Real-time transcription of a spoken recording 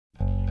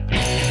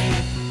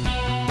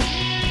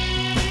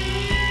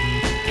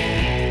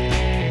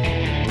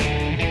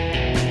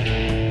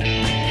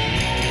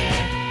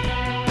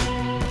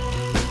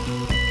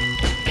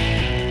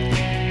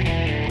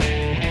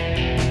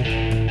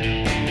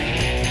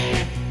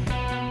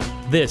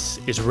This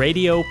is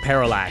Radio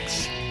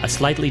Parallax, a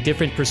slightly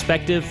different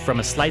perspective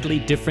from a slightly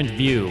different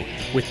view,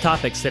 with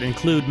topics that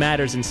include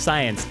matters in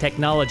science,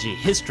 technology,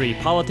 history,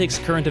 politics,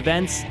 current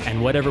events,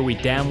 and whatever we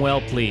damn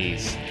well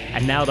please.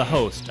 And now the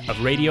host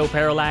of Radio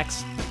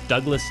Parallax,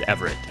 Douglas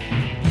Everett.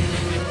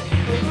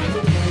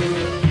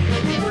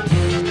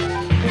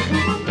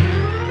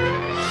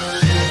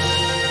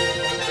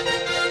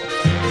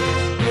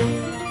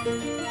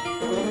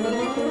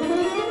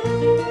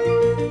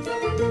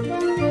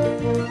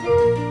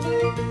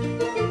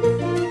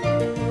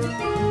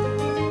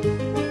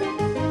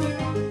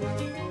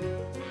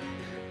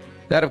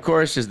 That, of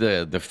course, is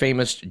the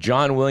famous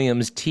John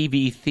Williams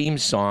TV theme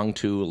song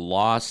to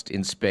Lost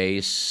in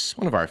Space,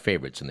 one of our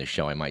favorites in this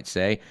show, I might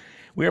say.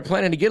 We are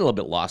planning to get a little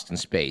bit lost in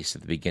space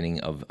at the beginning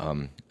of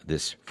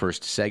this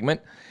first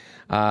segment.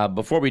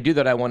 Before we do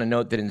that, I want to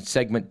note that in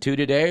segment 2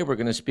 today, we're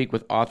going to speak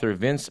with author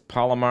Vince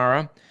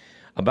Palamara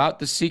about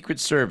the Secret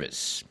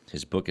Service.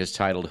 His book is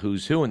titled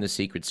Who's Who in the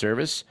Secret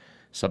Service,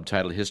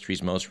 subtitled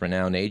History's Most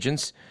Renowned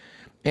Agents.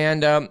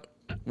 And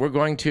we're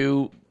going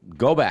to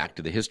go back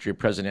to the history of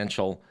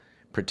presidential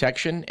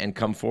protection and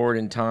come forward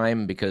in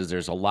time because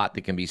there's a lot that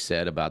can be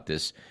said about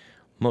this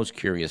most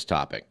curious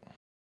topic.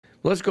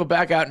 Let's go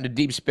back out into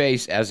deep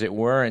space, as it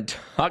were, and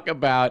talk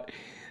about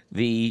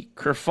the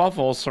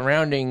kerfuffle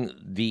surrounding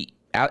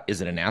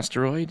is it an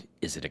asteroid?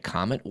 Is it a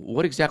comet?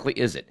 What exactly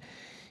is it?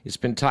 It's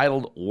been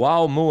titled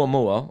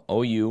Oumuamua,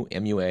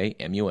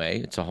 O-U-M-U-A-M-U-A.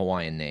 It's a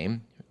Hawaiian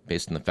name,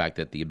 based on the fact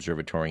that the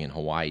observatory in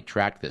Hawaii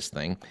tracked this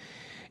thing.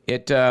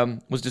 It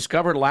was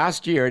discovered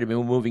last year to be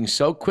moving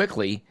so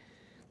quickly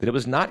that it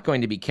was not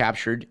going to be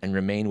captured and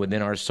remain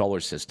within our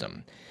solar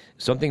system.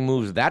 If something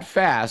moves that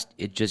fast,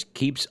 it just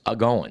keeps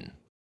a-going.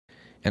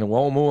 And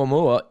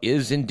Oumuamua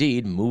is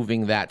indeed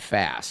moving that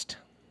fast.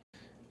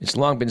 It's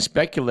long been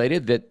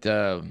speculated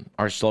that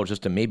our solar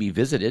system may be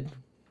visited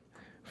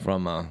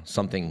from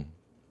something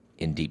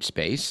in deep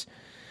space.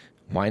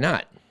 Why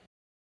not?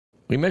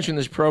 We mentioned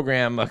this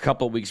program a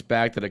couple of weeks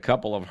back that a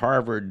couple of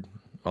Harvard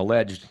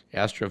alleged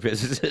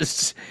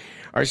astrophysicists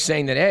are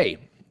saying that, hey,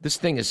 this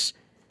thing is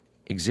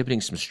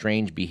exhibiting some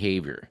strange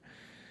behavior.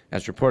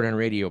 As reported on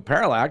Radio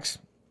Parallax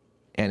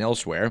and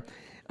elsewhere,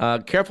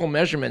 careful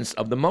measurements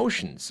of the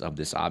motions of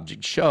this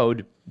object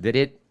showed that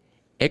it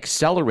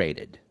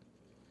accelerated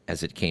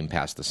as it came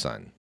past the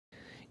sun.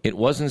 It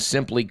wasn't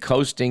simply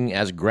coasting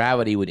as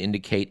gravity would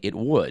indicate it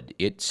would.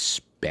 It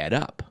sped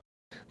up.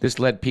 This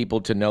led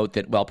people to note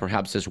that, well,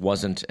 perhaps this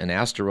wasn't an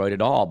asteroid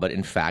at all, but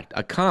in fact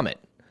a comet.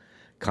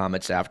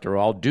 Comets, after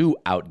all, do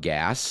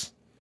outgas.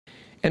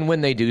 And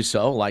when they do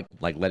so, like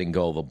letting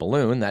go of a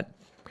balloon, that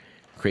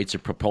creates a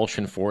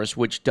propulsion force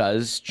which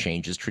does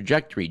change its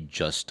trajectory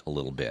just a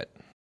little bit.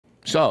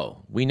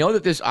 So, we know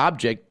that this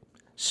object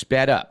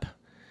sped up.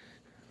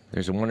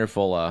 There's a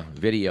wonderful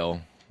video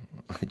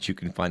that you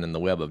can find on the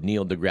web of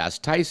Neil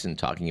deGrasse Tyson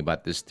talking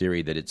about this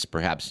theory that it's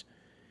perhaps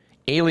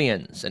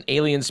aliens, an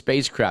alien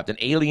spacecraft, an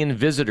alien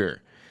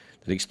visitor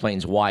that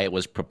explains why it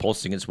was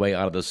propulsing its way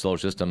out of the solar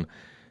system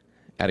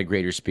at a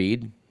greater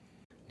speed.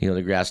 Neil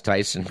deGrasse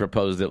Tyson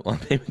proposed that, well,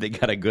 maybe they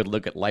got a good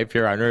look at life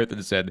here on Earth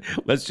and said,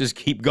 let's just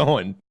keep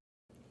going.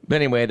 But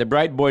anyway, the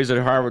bright boys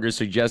at Harvard are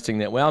suggesting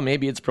that, well,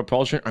 maybe it's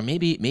propulsion, or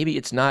maybe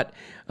it's not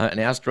an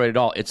asteroid at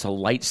all. It's a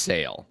light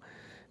sail.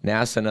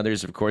 NASA and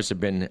others, of course,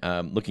 have been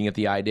looking at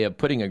the idea of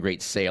putting a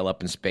great sail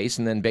up in space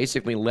and then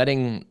basically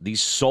letting the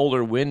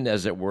solar wind,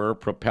 as it were,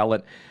 propel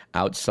it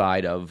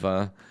outside of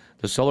the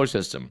solar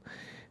system.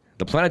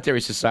 The Planetary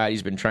Society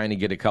has been trying to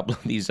get a couple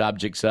of these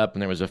objects up,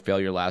 and there was a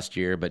failure last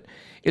year, but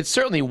it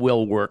certainly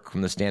will work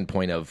from the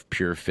standpoint of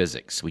pure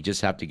physics. We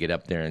just have to get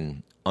up there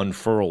and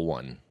unfurl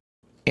one.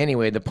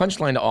 Anyway, the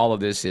punchline to all of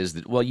this is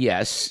that, well,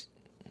 yes,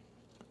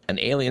 an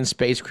alien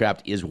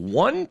spacecraft is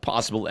one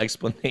possible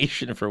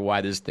explanation for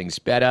why this thing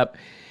sped up.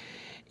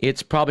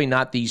 It's probably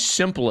not the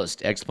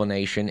simplest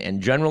explanation, and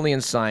generally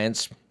in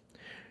science,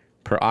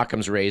 per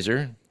Occam's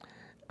razor,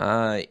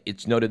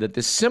 it's noted that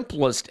the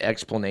simplest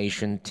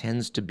explanation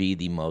tends to be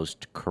the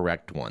most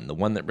correct one, the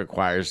one that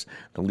requires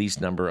the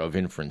least number of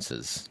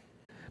inferences.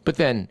 But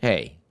then,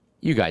 hey,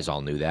 you guys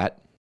all knew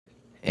that.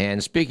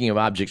 And speaking of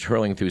objects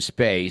hurling through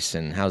space,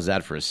 and how's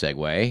that for a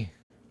segue?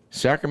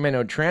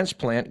 Sacramento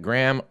transplant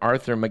Graham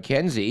Arthur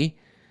Mackenzie,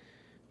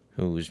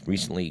 who was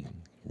recently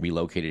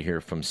relocated here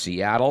from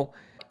Seattle,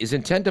 is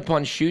intent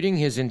upon shooting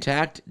his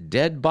intact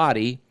dead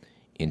body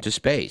into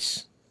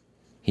space.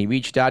 He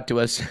reached out to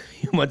us a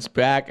few months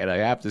back, and I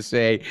have to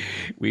say,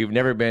 we've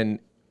never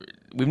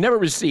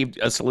received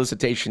a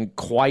solicitation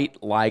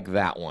quite like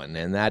that one,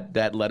 and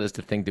that led us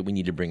to think that we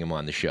need to bring him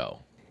on the show.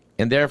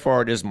 And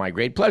therefore, it is my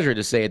great pleasure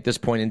to say at this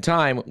point in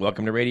time,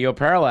 welcome to Radio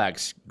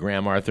Parallax,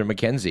 Graham Arthur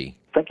Mackenzie.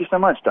 Thank you so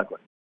much, Douglas.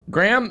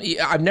 Graham,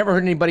 I've never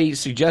heard anybody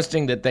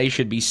suggesting that they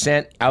should be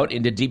sent out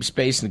into deep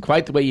space in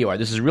quite the way you are.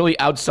 This is really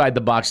outside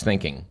the box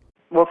thinking.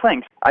 Well,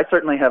 thanks. I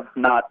certainly have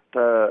not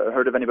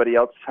heard of anybody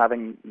else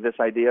having this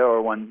idea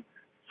or one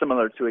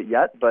similar to it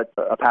yet, but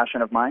a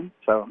passion of mine.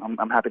 So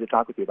I'm happy to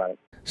talk with you about it.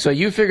 So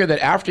you figure that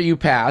after you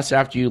pass,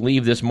 after you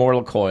leave this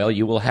mortal coil,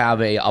 you will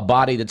have a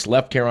body that's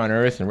left here on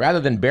Earth, and rather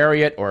than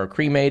bury it or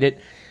cremate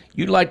it,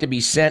 you'd like to be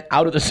sent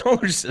out of the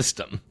solar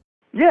system.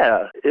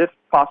 Yeah, if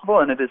possible,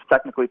 and it is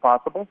technically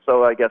possible.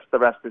 So I guess the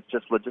rest is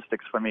just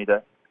logistics for me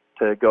to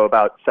go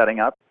about setting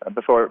up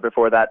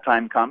before that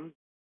time comes.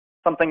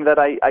 Something that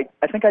I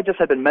think I just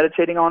had been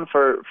meditating on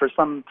for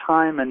some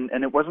time, and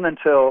it wasn't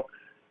until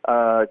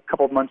a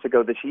couple of months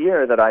ago this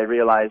year that I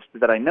realized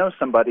that I know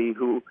somebody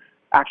who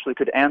actually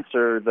could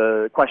answer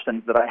the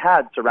questions that I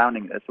had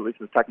surrounding this, at least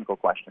the technical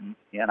questions,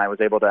 and I was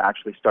able to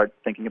actually start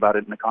thinking about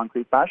it in a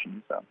concrete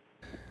fashion. So.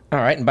 All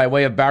right, and by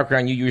way of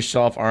background, you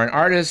yourself are an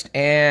artist,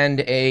 and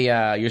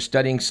you're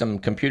studying some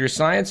computer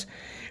science,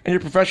 and you're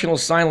a professional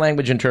sign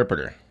language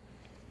interpreter.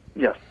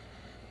 Yes,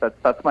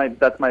 that's my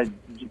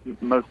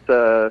most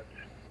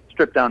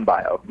stripped down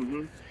bio.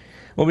 Mm-hmm.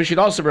 Well, we should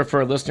also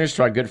refer listeners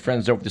to our good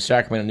friends over at the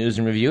Sacramento News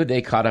and Review.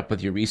 They caught up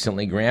with you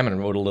recently, Graham, and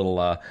wrote a little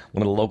one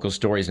of the local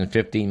stories in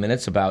 15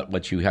 minutes about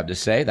what you have to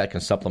say. That can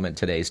supplement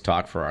today's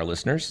talk for our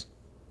listeners.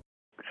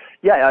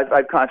 Yeah,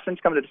 I've since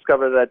come to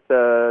discover that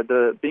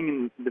the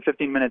being in the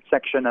 15-minute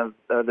section of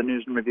the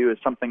News and Review is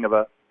something of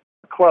a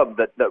club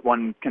that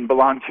one can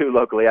belong to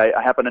locally.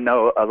 I happen to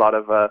know a lot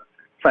of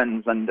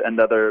friends and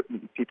other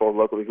people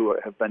locally who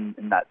have been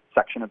in that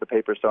section of the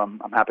paper, so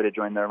I'm happy to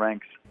join their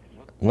ranks.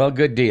 Well,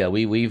 good deal.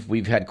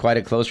 We've had quite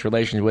a close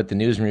relationship with the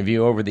News and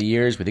Review over the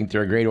years. We think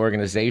they're a great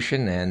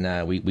organization,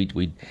 and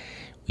we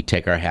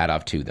take our hat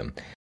off to them.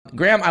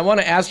 Graham, I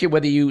want to ask you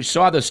whether you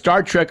saw the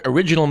Star Trek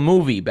original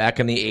movie back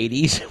in the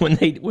 80s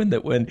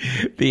when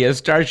the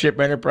Starship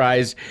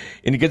Enterprise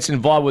gets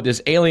involved with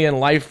this alien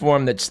life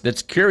form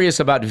that's curious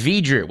about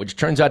V'ger, which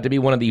turns out to be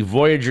one of the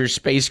Voyager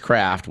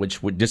spacecraft, which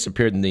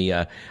disappeared in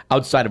the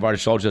outside of our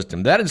solar system.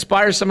 Did that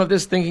inspire some of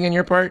this thinking on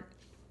your part?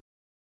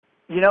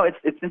 You know, it's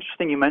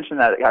interesting you mentioned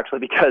that, actually,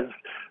 because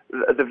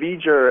the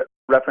V'ger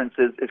reference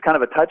is kind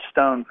of a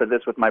touchstone for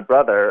this with my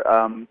brother.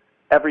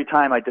 Every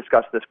time I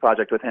discuss this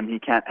project with him, he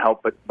can't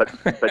help but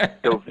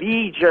go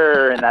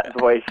V'ger in that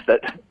voice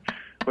that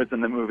was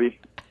in the movie.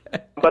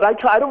 But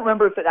I don't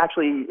remember if it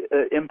actually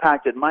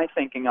impacted my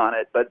thinking on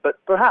it. But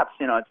perhaps,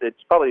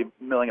 it's probably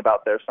milling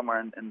about there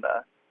somewhere in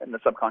the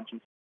subconscious.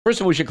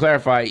 First of all, we should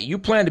clarify, you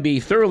plan to be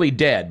thoroughly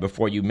dead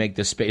before you make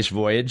this space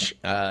voyage.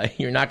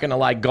 You're not going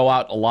to go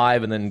out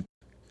alive and then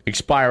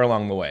expire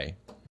along the way.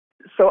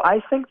 So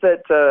I think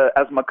that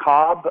as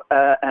macabre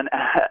and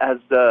as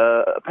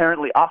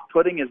apparently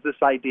off-putting as this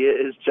idea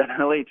is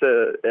generally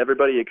to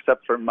everybody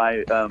except for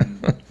my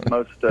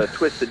most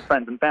twisted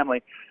friends and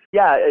family,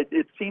 yeah,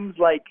 it seems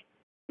like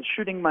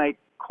shooting my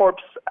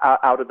corpse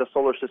out of the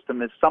solar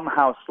system is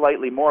somehow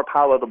slightly more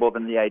palatable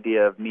than the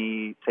idea of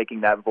me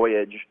taking that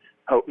voyage,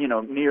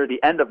 near the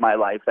end of my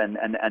life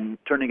and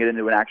turning it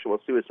into an actual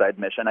suicide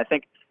mission. I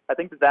think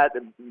that,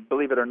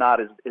 believe it or not,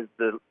 is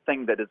the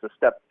thing that is a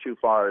step too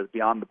far, is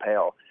beyond the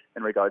pale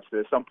in regards to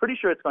this. So I'm pretty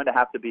sure it's going to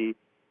have to be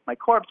my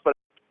corpse. But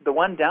the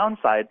one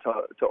downside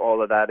to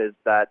all of that is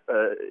that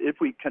if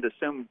we could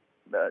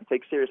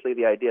take seriously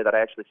the idea that I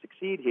actually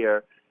succeed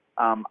here,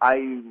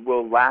 I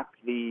will lack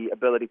the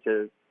ability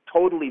to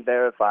totally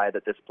verify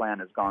that this plan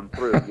has gone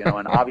through,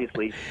 and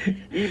obviously,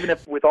 even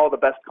if with all the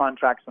best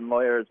contracts and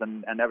lawyers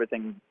and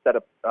everything set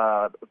up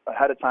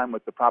ahead of time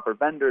with the proper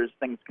vendors,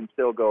 things can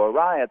still go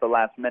awry at the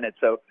last minute.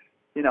 So,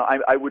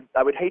 I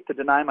would hate to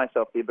deny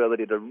myself the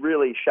ability to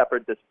really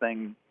shepherd this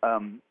thing,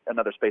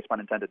 another space pun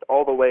intended,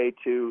 all the way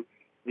to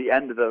the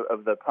end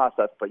of the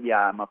process. But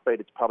yeah, I'm afraid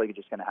it's probably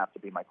just going to have to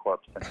be my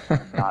corpse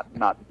and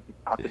not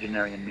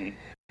octogenarian me.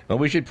 Well,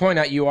 we should point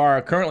out you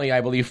are currently,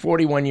 I believe,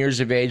 41 years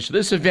of age. So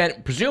this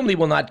event presumably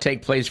will not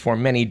take place for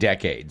many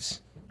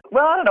decades.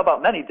 Well, I don't know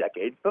about many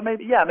decades, but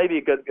maybe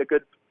a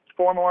good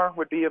 4 more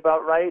would be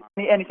about right.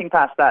 Anything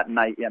past that, and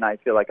I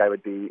feel like I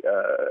would be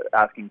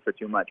asking for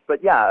too much.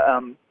 But yeah,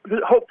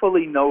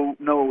 hopefully no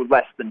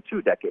less than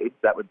 2 decades.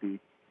 That would be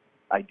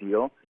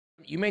ideal.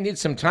 You may need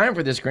some time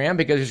for this, Graham,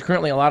 because there's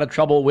currently a lot of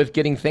trouble with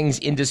getting things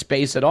into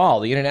space at all.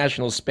 The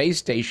International Space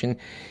Station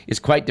is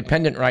quite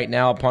dependent right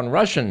now upon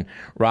Russian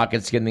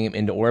rockets getting them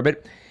into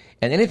orbit.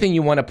 And anything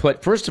you want to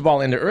put, first of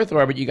all, into Earth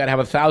orbit, you got to have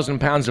 1,000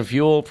 pounds of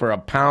fuel for a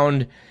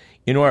pound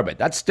in orbit.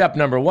 That's step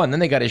number one. Then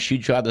they got to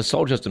shoot you out of the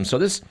solar system. So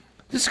this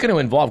is going to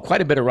involve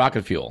quite a bit of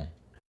rocket fuel.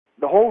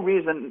 The whole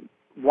reason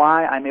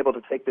why I'm able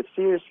to take this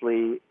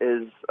seriously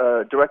is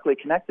directly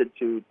connected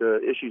to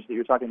the issues that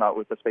you're talking about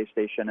with the space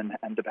station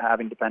and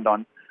having to depend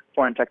on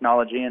foreign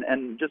technology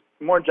and just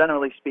more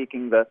generally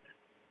speaking, the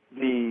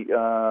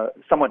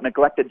somewhat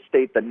neglected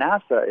state that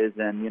NASA is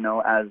in,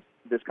 as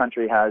this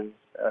country has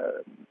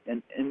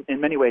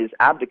in many ways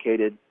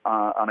abdicated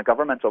on a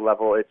governmental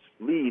level its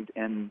lead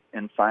in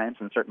science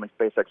and certainly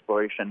space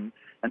exploration.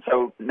 And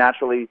so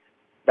naturally,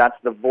 that's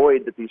the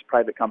void that these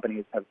private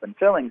companies have been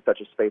filling,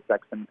 such as SpaceX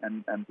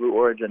and Blue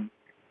Origin.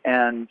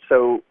 And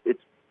so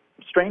it's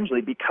strangely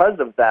because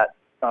of that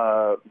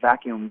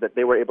vacuum that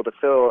they were able to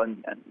fill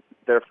and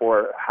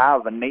therefore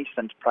have a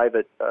nascent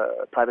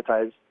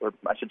privatized, or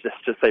I should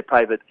just say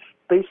private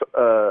space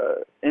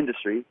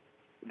industry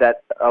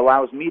that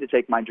allows me to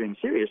take my dream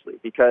seriously.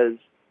 Because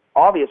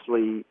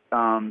obviously,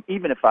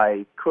 even if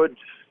I could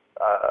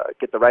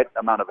get the right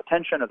amount of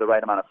attention or the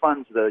right amount of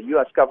funds, the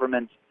U.S.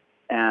 government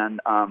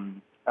and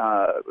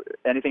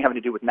anything having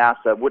to do with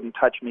NASA wouldn't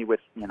touch me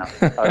with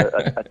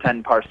a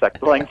 10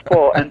 parsec length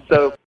pole. And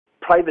so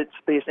private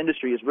space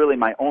industry is really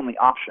my only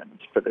option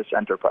for this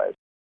enterprise.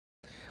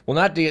 Well,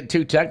 not to get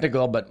too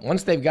technical, but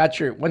once they've got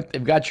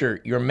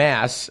your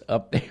mass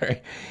up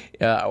there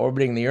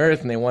orbiting the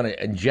Earth, and they want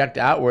to inject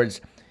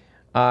outwards,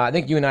 I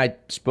think you and I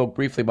spoke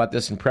briefly about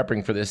this in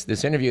prepping for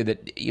this interview,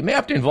 that you may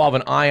have to involve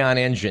an ion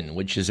engine,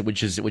 which is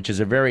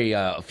a very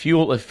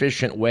fuel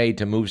efficient way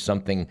to move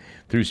something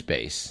through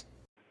space.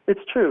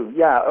 It's true,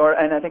 yeah.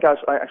 And I think I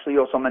actually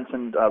also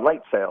mentioned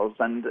light sails,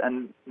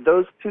 and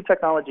those two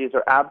technologies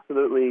are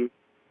absolutely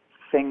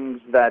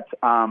things that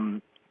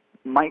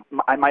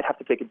I might have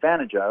to take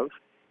advantage of.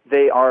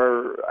 They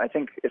are, I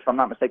think, if I'm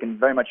not mistaken,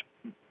 very much.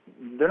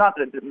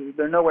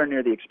 They're nowhere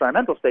near the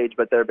experimental stage,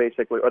 but they're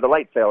basically, or the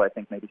light sail I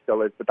think maybe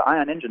still is, but the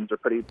ion engines are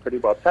pretty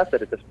well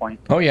tested at this point.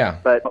 Oh yeah.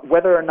 But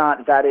whether or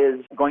not that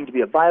is going to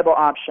be a viable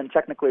option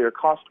technically or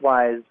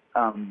cost-wise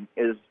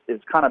is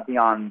kind of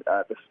beyond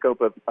the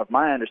scope of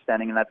my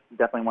understanding, and that's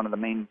definitely one of the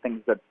main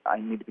things that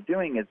I need to be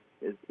doing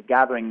is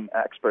gathering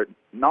expert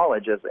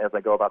knowledge as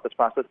I go about this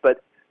process.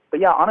 But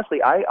yeah,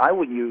 honestly, I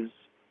will use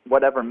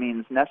whatever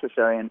means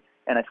necessary, and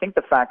I think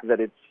the fact that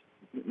it's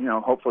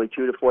hopefully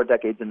 2 to 4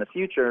 decades in the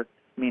future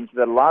means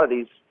that a lot of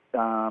these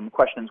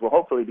questions will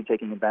hopefully be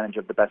taking advantage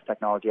of the best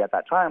technology at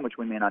that time, which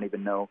we may not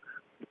even know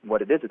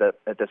what it is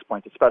at this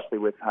point, especially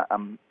with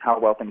how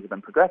well things have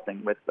been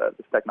progressing with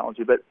this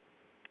technology. But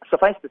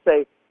suffice to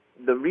say,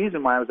 the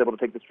reason why I was able to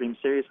take this dream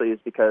seriously is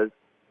because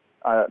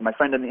my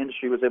friend in the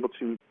industry was able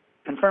to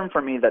confirm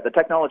for me that the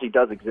technology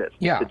does exist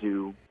to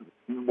do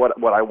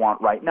what I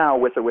want right now,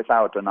 with or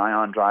without an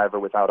ion drive or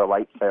without a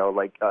light sail.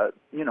 Like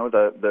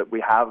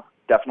we have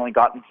definitely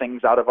gotten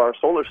things out of our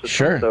solar system,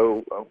 sure.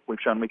 So we've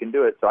shown we can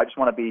do it. So I just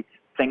want to be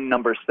thing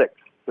number 6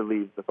 to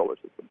leave the solar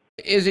system.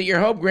 Is it your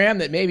hope, Graham,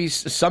 that maybe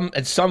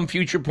at some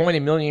future point,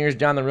 a million years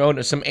down the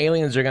road, some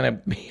aliens are going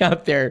to be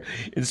out there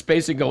in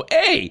space and go,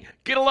 "Hey,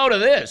 get a load of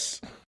this"?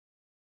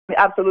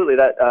 Absolutely,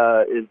 that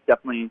is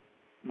definitely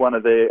one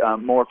of the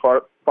more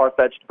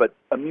far-fetched but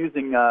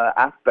amusing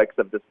aspects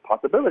of this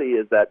possibility.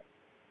 Is that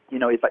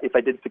if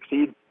I did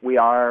succeed, we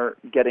are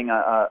getting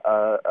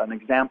an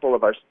example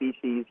of our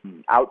species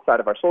outside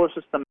of our solar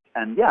system,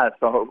 and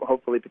so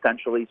hopefully,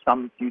 potentially,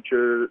 some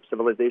future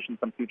civilization,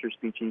 some future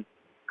species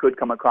could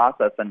come across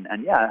us and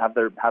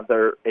have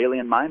their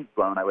alien minds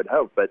blown, I would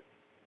hope. But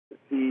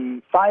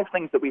the 5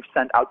 things that we've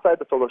sent outside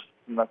the solar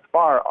system thus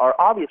far are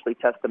obviously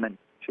testament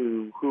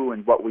to who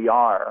and what we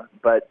are.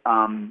 But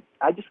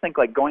I just think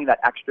going that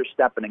extra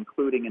step and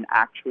including an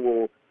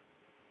actual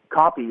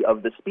copy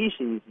of the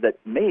species that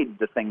made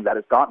the thing that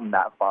has gotten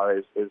that far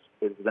is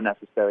the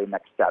necessary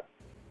next step.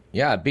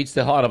 Yeah, it beats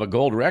the hell out of a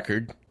gold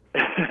record.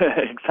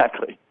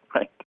 Exactly,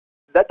 right.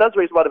 That does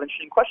raise a lot of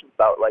interesting questions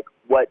about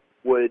what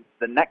would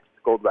the next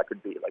gold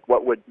record be?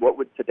 What would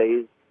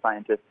today's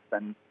scientists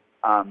and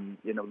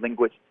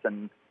linguists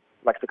and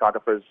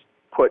lexicographers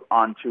put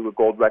onto a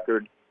gold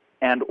record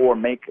and or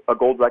make a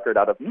gold record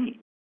out of me?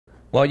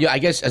 Well, I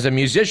guess as a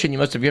musician, you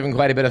must have given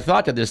quite a bit of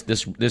thought to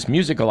this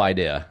musical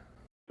idea.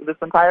 This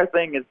entire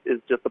thing is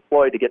just a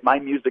ploy to get my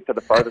music to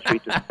the farthest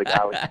reaches of the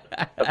galaxy.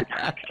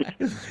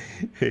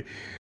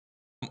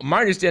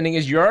 My understanding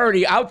is you're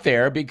already out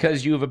there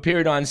because you've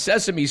appeared on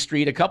Sesame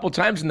Street a couple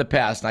times in the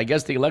past. And I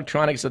guess the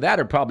electronics of that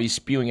are probably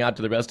spewing out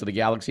to the rest of the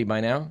galaxy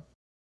by now.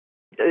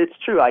 It's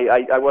true.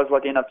 I was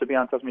lucky enough to be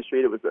on Sesame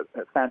Street. It was a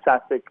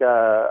fantastic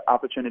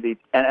opportunity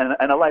and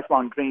a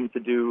lifelong dream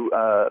to do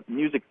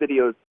music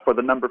videos for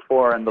the number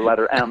 4 and the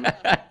letter M.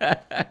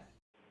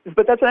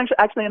 But that's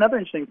actually another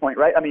interesting point,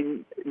 right? I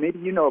mean, maybe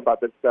you know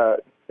about this,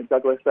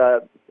 Douglas.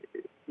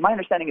 My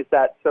understanding is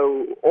that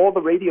all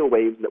the radio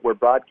waves that were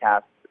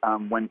broadcast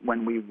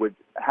when we would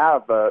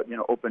have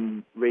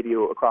open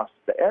radio across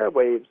the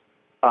airwaves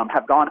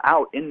have gone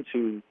out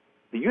into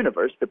the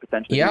universe to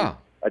potentially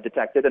be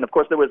detected. And of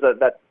course, there was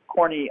that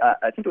corny,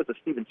 I think it was a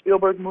Steven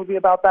Spielberg movie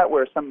about that,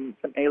 where some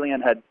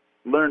alien had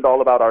learned all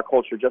about our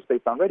culture just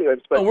based on radio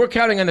waves. But we're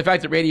counting on the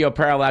fact that Radio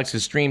Parallax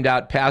has streamed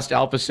out past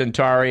Alpha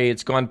Centauri.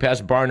 It's gone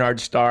past Barnard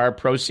Star,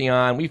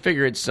 Procyon. We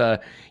figure it's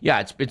at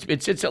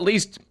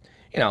least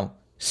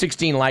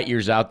 16 light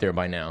years out there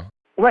by now.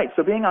 Right.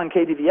 So being on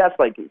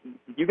KDVS,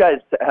 you guys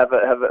have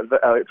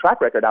a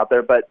track record out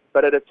there, but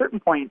at a certain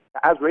point,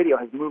 as radio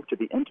has moved to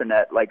the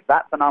internet,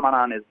 that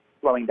phenomenon is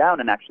slowing down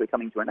and actually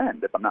coming to an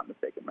end, if I'm not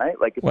mistaken, right?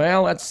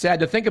 Well, that's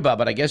sad to think about,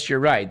 but I guess you're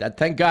right.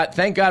 Thank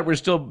God we're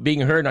still being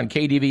heard on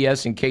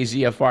KDVS and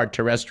KZFR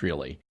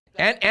terrestrially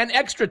and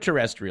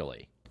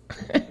extraterrestrially.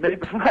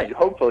 Right.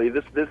 Hopefully,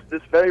 this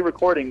very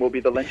recording will be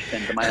the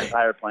linchpin to my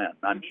entire plan,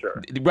 I'm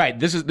sure. Right.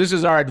 This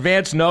is our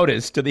advance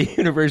notice to the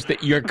universe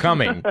that you're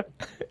coming. All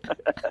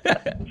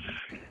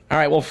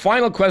right. Well,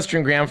 final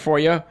question, Graham, for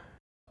you.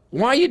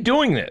 why are you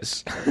doing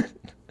this?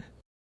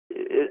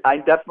 I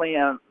definitely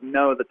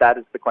know that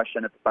is the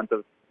question at the front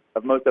of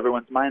most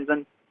everyone's minds,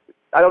 and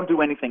I don't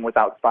do anything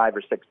without 5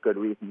 or 6 good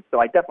reasons. So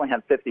I definitely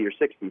have 50 or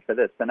 60 for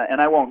this, and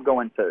I won't go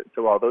into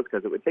all those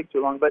because it would take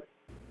too long. But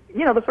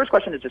the first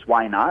question is just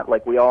why not?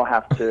 Like, we all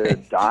have to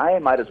die.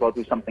 Might as well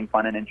do something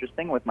fun and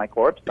interesting with my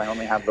corpse. I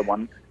only have the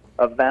one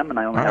of them, and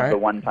I only have the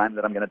one time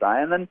that I'm going to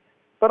die. And then,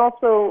 but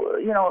also,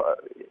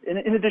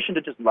 in addition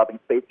to just loving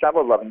space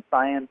travel, loving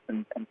science,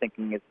 and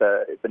thinking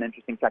it's an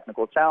interesting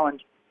technical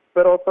challenge.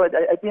 But also,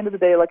 at the end of the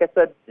day, like I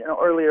said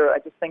earlier, I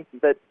just think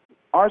that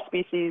our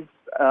species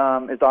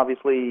is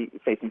obviously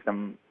facing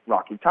some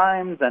rocky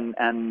times, and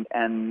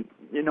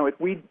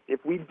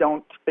if we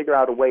don't figure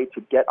out a way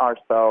to get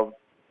ourselves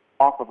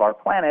off of our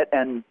planet,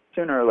 and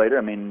sooner or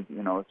later,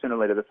 sooner or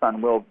later the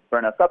sun will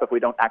burn us up if we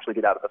don't actually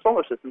get out of the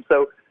solar system.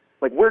 So,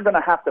 like, we're going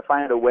to have to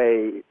find a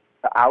way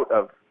out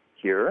of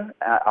here,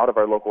 out of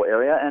our local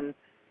area,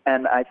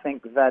 and I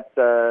think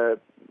that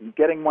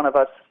getting one of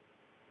us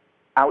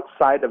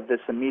outside of this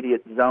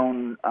immediate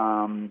zone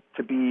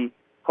to be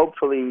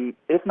hopefully,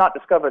 if not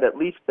discovered, at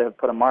least to have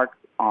put a mark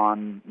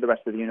on the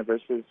rest of the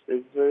universe is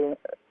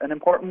an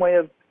important way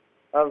of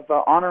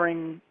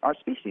honoring our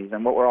species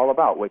and what we're all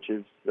about, which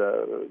is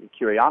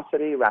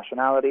curiosity,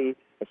 rationality,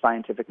 a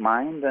scientific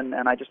mind,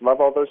 and I just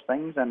love all those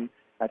things, and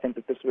I think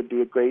that this would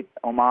be a great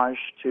homage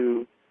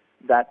to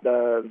that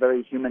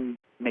very human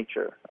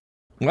nature.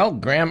 Well,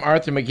 Graham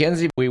Arthur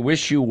Mackenzie, we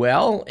wish you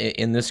well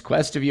in this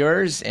quest of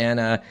yours, and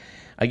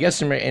I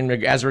guess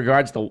as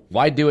regards the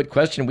why do it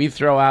question, we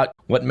throw out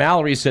what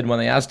Mallory said when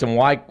they asked him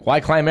why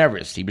climb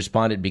Everest. He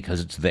responded,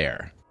 because it's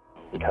there.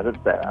 Because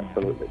it's there,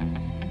 absolutely.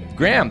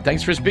 Graham,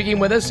 thanks for speaking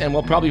with us, and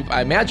we'll probably,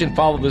 I imagine,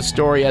 follow this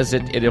story as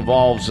it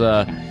evolves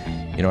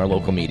in our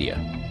local media.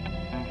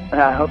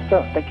 I hope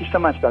so. Thank you so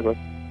much, Douglas.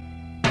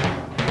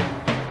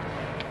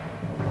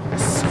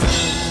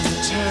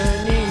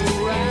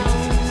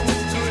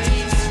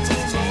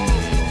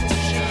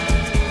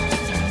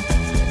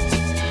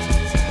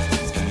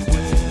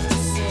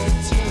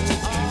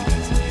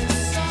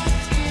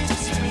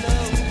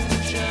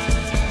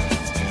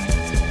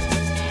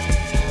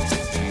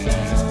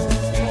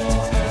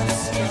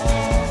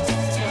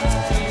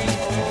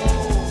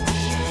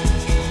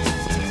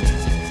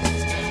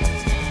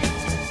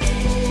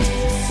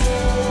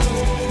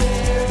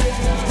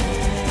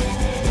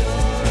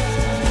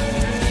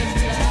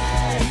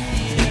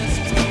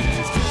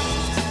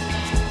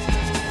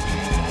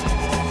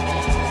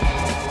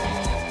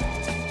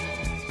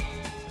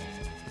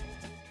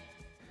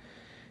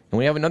 And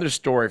we have another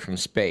story from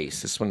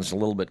space. This one's a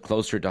little bit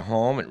closer to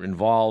home. It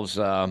involves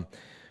the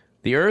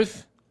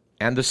Earth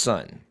and the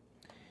Sun.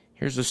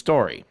 Here's the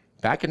story.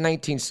 Back in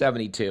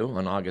 1972,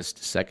 on August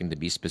 2nd to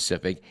be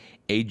specific,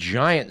 a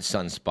giant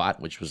sunspot,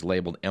 which was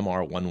labeled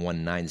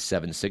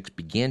MR11976,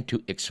 began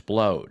to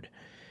explode.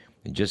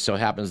 It just so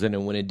happens that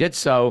when it did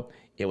so,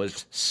 it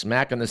was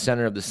smack in the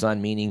center of the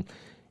Sun, meaning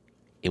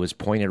it was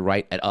pointed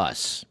right at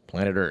us,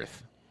 planet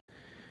Earth.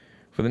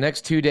 For the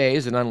next 2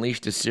 days, it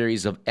unleashed a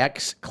series of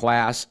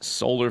X-class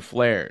solar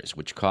flares,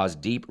 which caused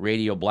deep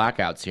radio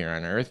blackouts here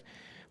on Earth,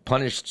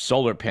 punished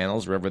solar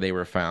panels wherever they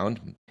were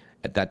found,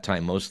 at that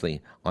time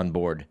mostly on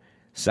board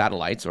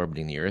satellites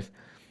orbiting the Earth.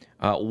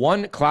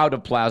 One cloud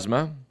of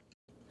plasma,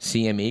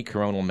 CME,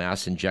 coronal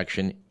mass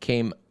injection,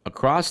 came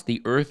across the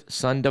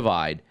Earth-Sun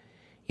divide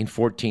in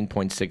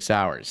 14.6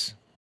 hours.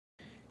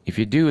 If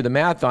you do the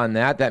math on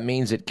that, that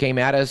means it came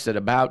at us at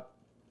about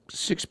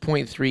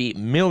 6.3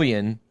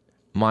 million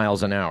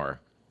miles an hour.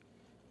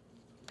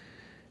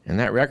 And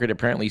that record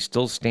apparently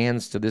still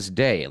stands to this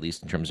day, at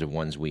least in terms of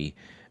ones we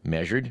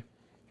measured.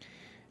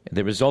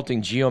 The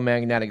resulting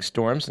geomagnetic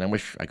storms, and I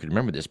wish I could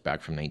remember this back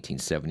from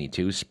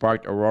 1972,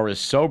 sparked auroras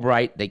so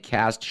bright they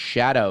cast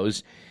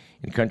shadows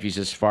in countries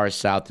as far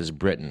south as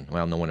Britain.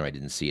 Well, no wonder I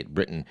didn't see it.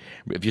 Britain.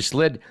 If you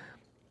slid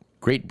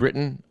Great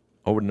Britain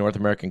over the North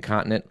American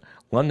continent,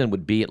 London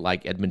would be at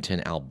like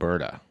Edmonton,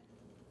 Alberta.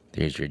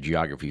 There's your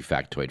geography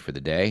factoid for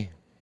the day.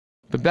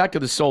 But back to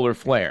the solar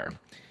flare.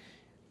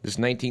 This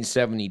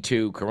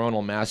 1972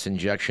 coronal mass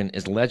injection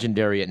is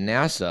legendary at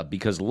NASA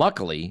because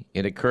luckily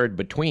it occurred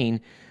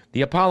between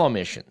the Apollo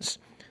missions.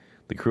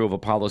 The crew of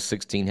Apollo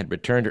 16 had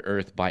returned to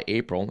Earth by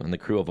April, and the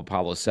crew of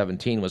Apollo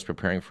 17 was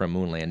preparing for a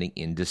moon landing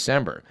in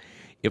December.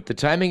 If the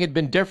timing had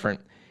been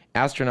different,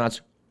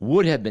 astronauts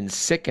would have been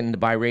sickened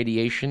by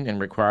radiation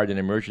and required an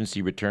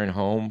emergency return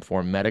home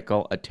for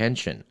medical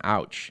attention.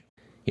 Ouch.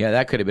 Yeah,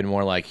 that could have been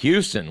more like,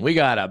 Houston, we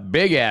got a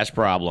big-ass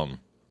problem.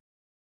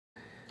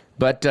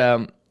 But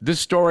this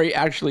story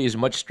actually is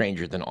much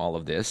stranger than all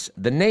of this.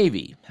 The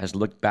Navy has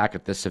looked back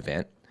at this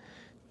event.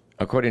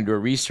 According to a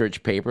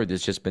research paper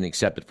that's just been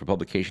accepted for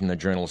publication in the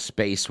journal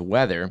Space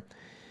Weather,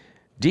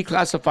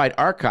 declassified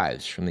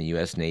archives from the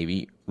U.S.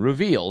 Navy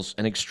reveals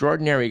an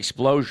extraordinary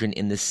explosion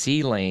in the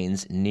sea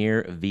lanes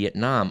near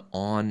Vietnam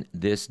on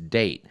this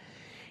date.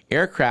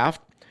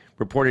 Aircraft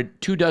reported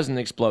 24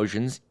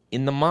 explosions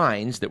in the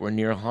mines that were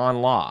near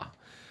Han La.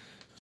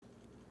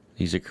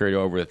 These occurred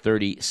over a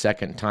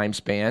 30-second time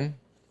span.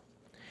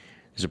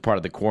 as a part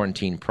of the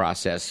quarantine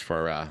process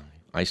for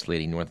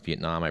isolating North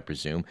Vietnam, I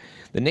presume.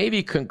 The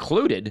Navy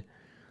concluded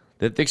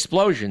that the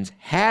explosions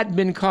had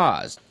been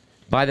caused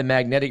by the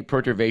magnetic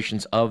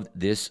perturbations of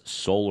this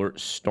solar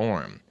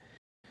storm.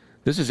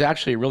 This is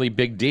actually a really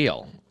big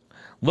deal.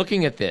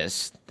 Looking at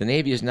this, the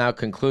Navy has now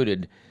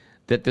concluded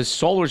that the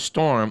solar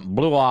storm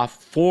blew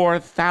off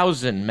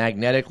 4,000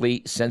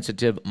 magnetically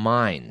sensitive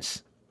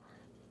mines.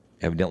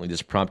 Evidently,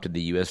 this prompted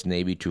the U.S.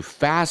 Navy to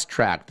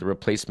fast-track the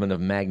replacement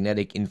of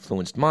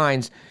magnetic-influenced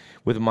mines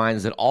with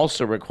mines that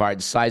also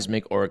required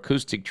seismic or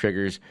acoustic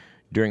triggers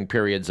during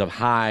periods of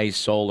high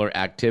solar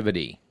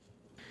activity.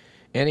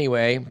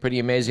 Anyway, pretty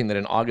amazing that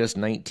an August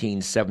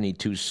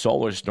 1972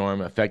 solar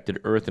storm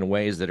affected Earth in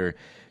ways that are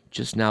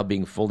just now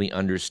being fully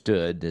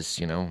understood this,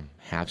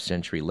 half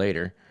century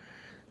later.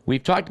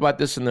 We've talked about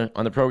this on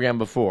the program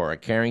before. A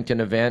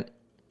Carrington event,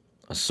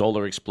 a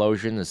solar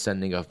explosion, the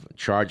sending of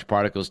charged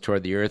particles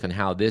toward the Earth, and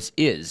how this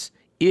is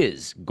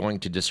going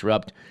to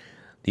disrupt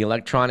the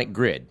electronic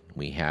grid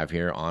we have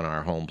here on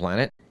our home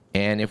planet.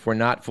 And if we're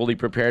not fully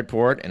prepared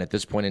for it, and at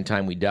this point in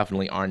time we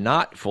definitely are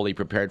not fully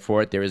prepared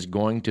for it, there is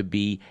going to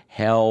be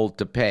hell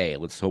to pay.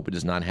 Let's hope it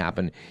does not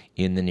happen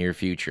in the near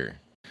future.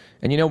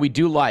 And we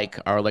do like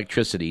our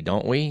electricity,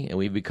 don't we? And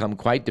we've become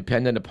quite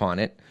dependent upon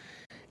it.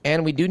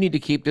 And we do need to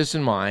keep this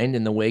in mind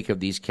in the wake of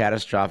these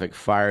catastrophic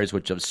fires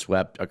which have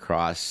swept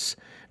across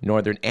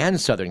northern and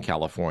southern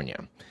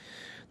California.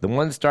 The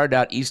one that started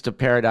out east of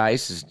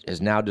Paradise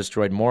has now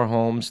destroyed more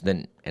homes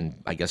and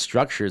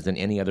structures than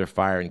any other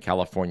fire in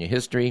California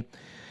history.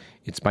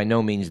 It's by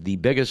no means the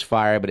biggest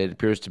fire, but it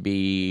appears to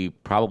be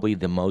probably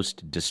the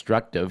most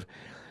destructive.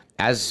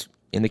 As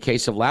in the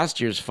case of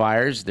last year's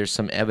fires, there's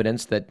some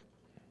evidence that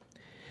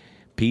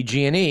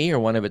PG&E, or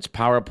one of its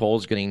power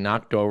poles getting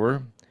knocked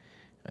over,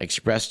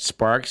 expressed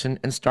sparks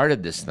and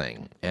started this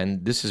thing.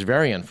 And this is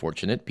very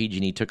unfortunate.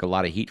 PG&E took a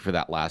lot of heat for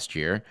that last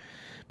year.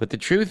 But the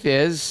truth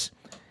is,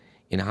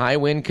 in high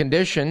wind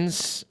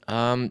conditions,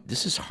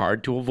 this is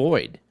hard to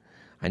avoid.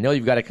 I know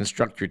you've got to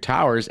construct your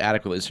towers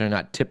adequately so they're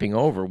not tipping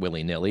over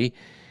willy-nilly,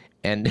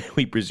 and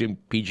we presume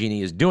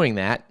PG&E is doing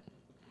that.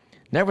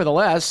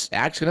 Nevertheless,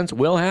 accidents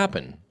will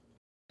happen.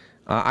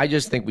 I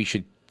just think we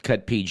should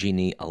cut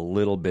PG&E a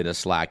little bit of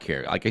slack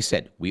here. Like I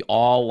said, we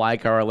all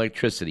like our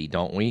electricity,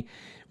 don't we?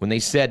 When they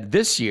said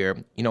this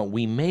year,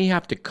 we may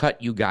have to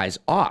cut you guys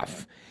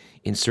off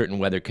in certain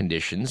weather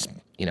conditions,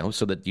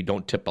 so that you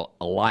don't tip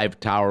a live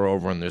tower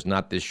over and there's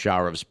not this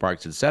shower of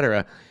sparks,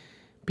 etc.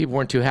 People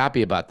weren't too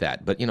happy about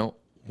that. But,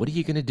 what are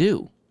you going to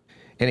do?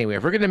 Anyway,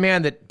 if we're going to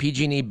demand that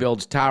PG&E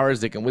builds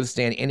towers that can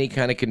withstand any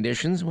kind of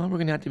conditions, well, we're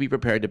going to have to be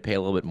prepared to pay a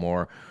little bit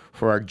more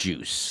for our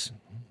juice.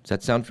 Does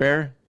that sound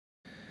fair?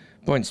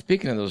 Boy, and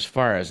speaking of those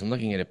fires, I'm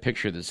looking at a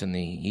picture that's in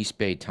the East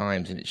Bay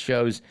Times, and it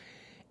shows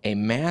a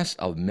mass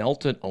of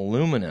melted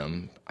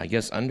aluminum, I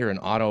guess under an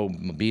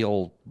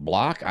automobile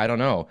block. I don't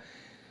know.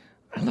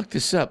 I looked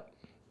this up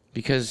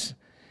because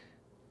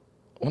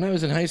when I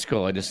was in high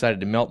school, I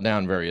decided to melt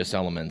down various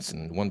elements,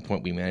 and at one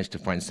point we managed to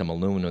find some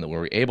aluminum that we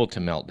were able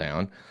to melt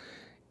down.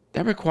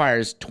 That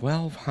requires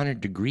 1,200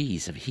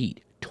 degrees of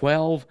heat.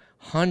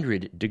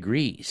 1,200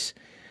 degrees.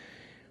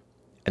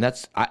 And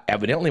that's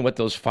evidently what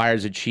those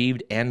fires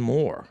achieved and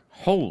more.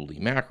 Holy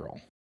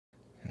mackerel.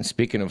 And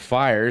speaking of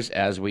fires,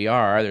 as we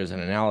are, there's an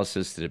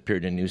analysis that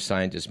appeared in New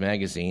Scientist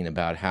magazine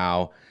about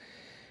how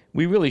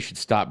we really should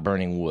stop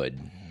burning wood.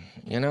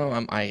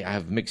 I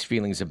have mixed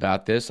feelings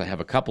about this. I have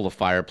a couple of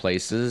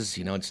fireplaces.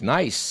 It's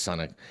nice on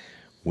a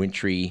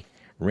wintry,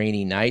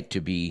 rainy night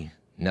to be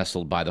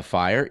nestled by the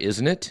fire,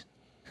 isn't it?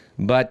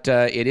 But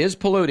it is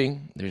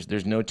polluting.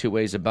 There's no two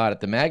ways about it.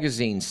 The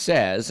magazine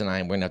says, and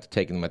I'm going to have to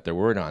take them at their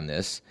word on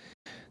this,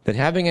 that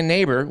having a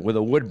neighbor with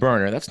a wood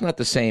burner, that's not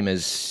the same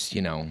as,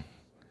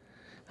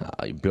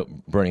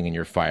 burning in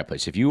your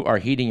fireplace. If you are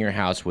heating your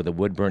house with a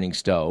wood-burning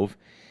stove,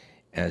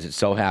 as it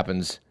so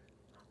happens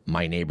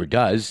my neighbor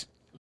does,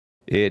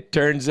 it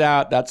turns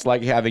out that's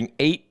like having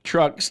 8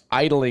 trucks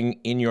idling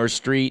in your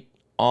street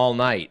all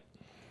night,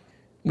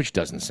 which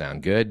doesn't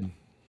sound good.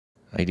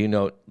 I do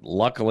note,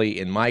 luckily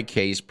in my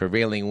case,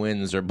 prevailing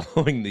winds are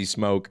blowing the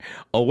smoke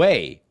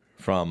away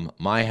from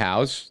my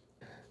house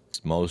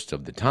most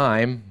of the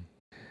time.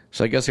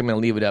 So I guess I'm going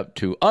to leave it up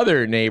to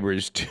other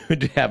neighbors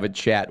to have a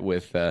chat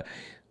with the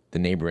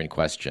neighbor in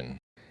question.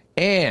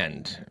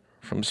 And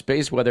from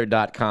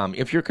spaceweather.com,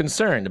 if you're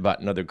concerned about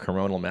another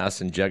coronal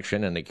mass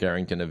injection and a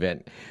Carrington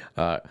event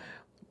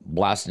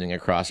blasting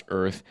across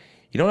Earth,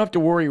 you don't have to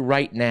worry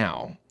right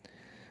now.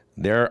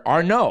 There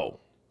are no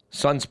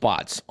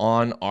sunspots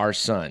on our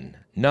sun.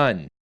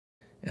 None.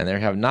 And there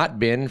have not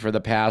been for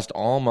the past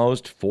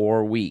almost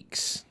 4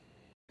 weeks.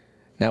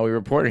 Now, we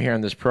reported here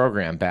on this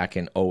program back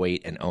in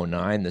 2008 and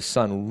 2009, the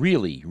sun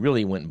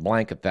really went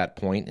blank at that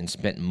point and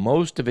spent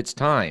most of its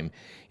time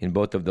in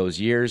both of those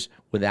years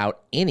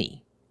without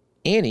any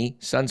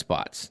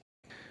sunspots,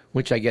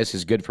 which I guess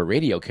is good for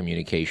radio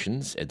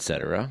communications,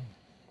 etc.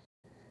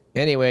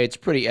 Anyway, it's a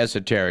pretty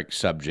esoteric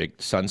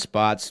subject,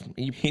 sunspots.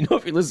 If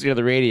you're listening to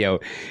the radio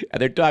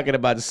and they're talking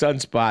about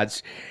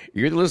sunspots,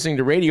 you're listening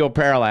to Radio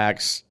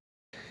Parallax.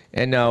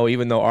 And no,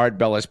 even though Art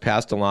Bell has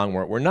passed along,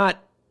 we're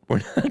not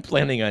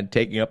planning on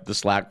taking up the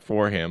slack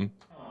for him.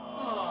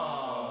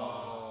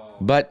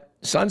 But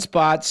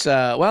sunspots,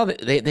 well,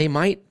 they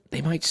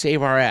might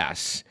save our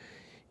ass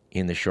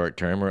in the short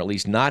term, or at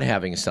least not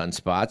having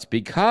sunspots,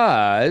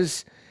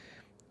 because,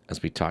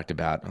 as we talked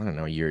about,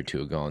 a year or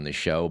two ago on the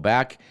show,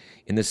 back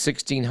in the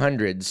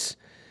 1600s,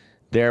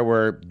 there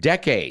were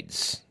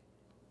decades.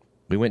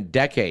 We went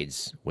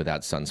decades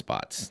without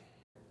sunspots.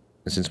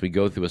 And since we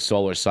go through a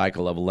solar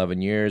cycle of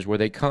 11 years where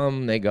they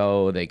come, they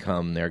go, they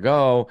come, they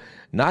go,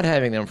 not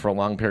having them for a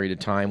long period of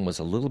time was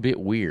a little bit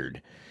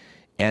weird.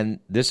 And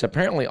this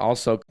apparently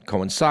also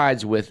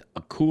coincides with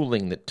a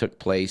cooling that took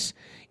place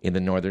in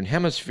the Northern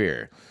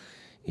Hemisphere.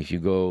 If you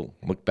go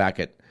look back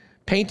at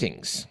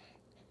paintings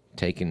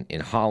taken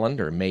in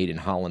Holland or made in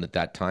Holland at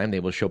that time, they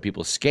will show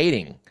people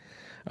skating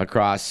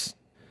across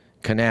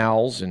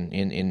canals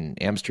in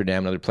Amsterdam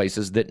and other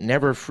places that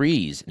never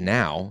freeze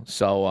now.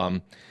 So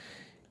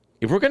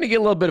if we're going to get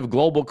a little bit of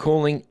global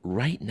cooling,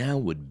 right now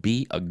would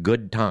be a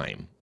good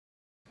time.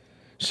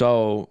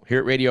 So here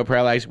at Radio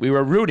Parallax, we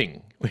were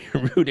rooting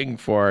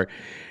for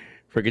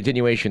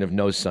continuation of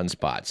no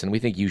sunspots, and we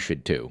think you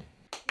should too.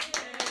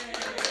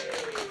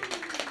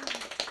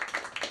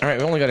 All right,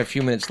 we've only got a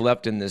few minutes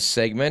left in this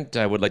segment.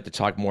 I would like to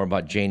talk more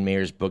about Jane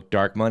Mayer's book,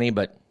 Dark Money,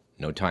 but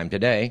no time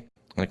today.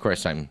 And of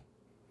course, I'm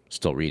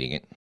still reading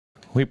it.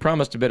 We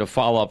promised a bit of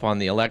follow-up on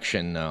the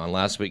election on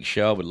last week's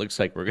show, but it looks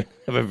like we're going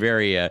to have a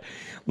very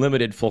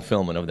limited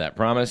fulfillment of that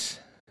promise.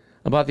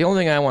 About the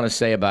only thing I want to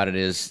say about it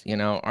is,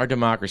 our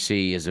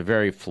democracy is a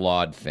very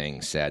flawed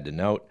thing, sad to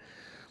note.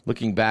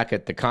 Looking back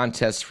at the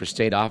contests for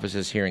state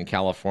offices here in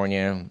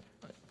California,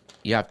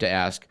 you have to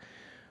ask,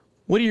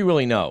 what do you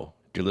really know,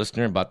 dear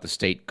listener, about the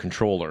state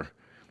controller,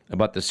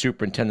 about the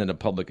superintendent of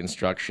public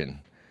instruction,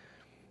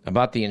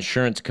 about the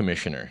insurance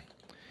commissioner?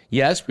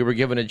 Yes, we were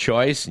given a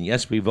choice, and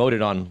yes, we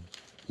voted on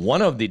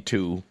one of the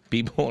two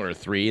people or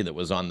three that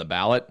was on the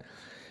ballot.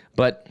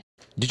 But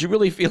did you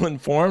really feel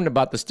informed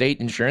about the state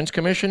insurance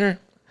commissioner?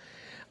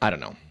 I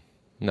don't know.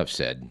 Enough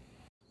said.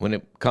 When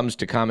it comes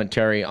to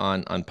commentary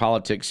on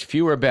politics,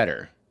 few are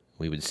better,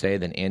 we would say,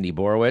 than Andy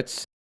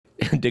Borowitz.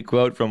 And to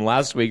quote from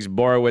last week's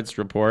Borowitz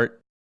report,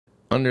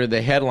 under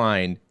the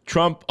headline,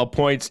 Trump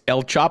appoints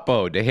El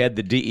Chapo to head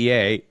the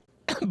DEA,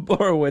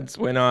 Borowitz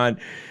went on,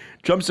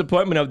 Trump's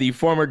appointment of the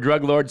former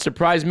drug lord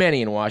surprised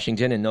many in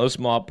Washington, in no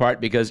small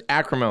part because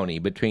acrimony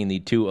between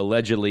the two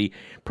allegedly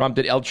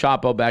prompted El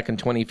Chapo back in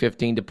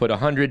 2015 to put a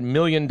 $100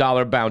 million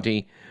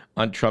bounty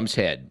on Trump's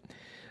head.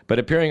 But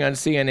appearing on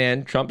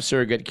CNN, Trump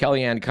surrogate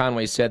Kellyanne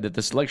Conway said that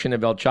the selection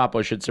of El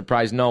Chapo should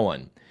surprise no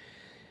one.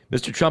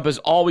 Mr. Trump has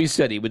always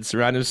said he would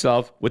surround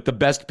himself with the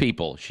best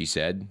people, she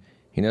said.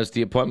 He notes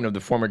the appointment of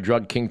the former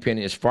drug kingpin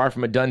is far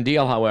from a done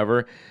deal,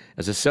 however,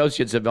 as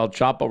associates of El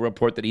Chapo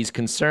report that he's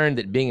concerned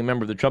that being a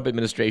member of the Trump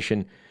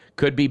administration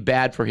could be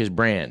bad for his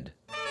brand.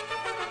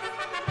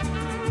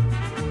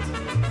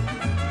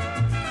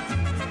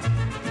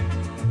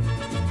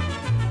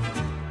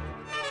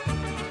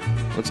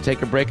 Let's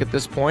take a break at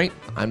this point.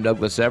 I'm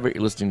Douglas Everett.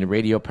 You're listening to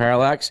Radio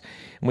Parallax.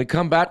 When we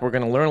come back, we're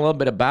going to learn a little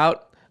bit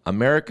about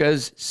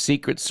America's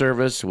Secret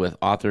Service with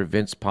author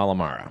Vince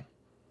Palomara.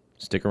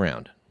 Stick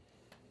around.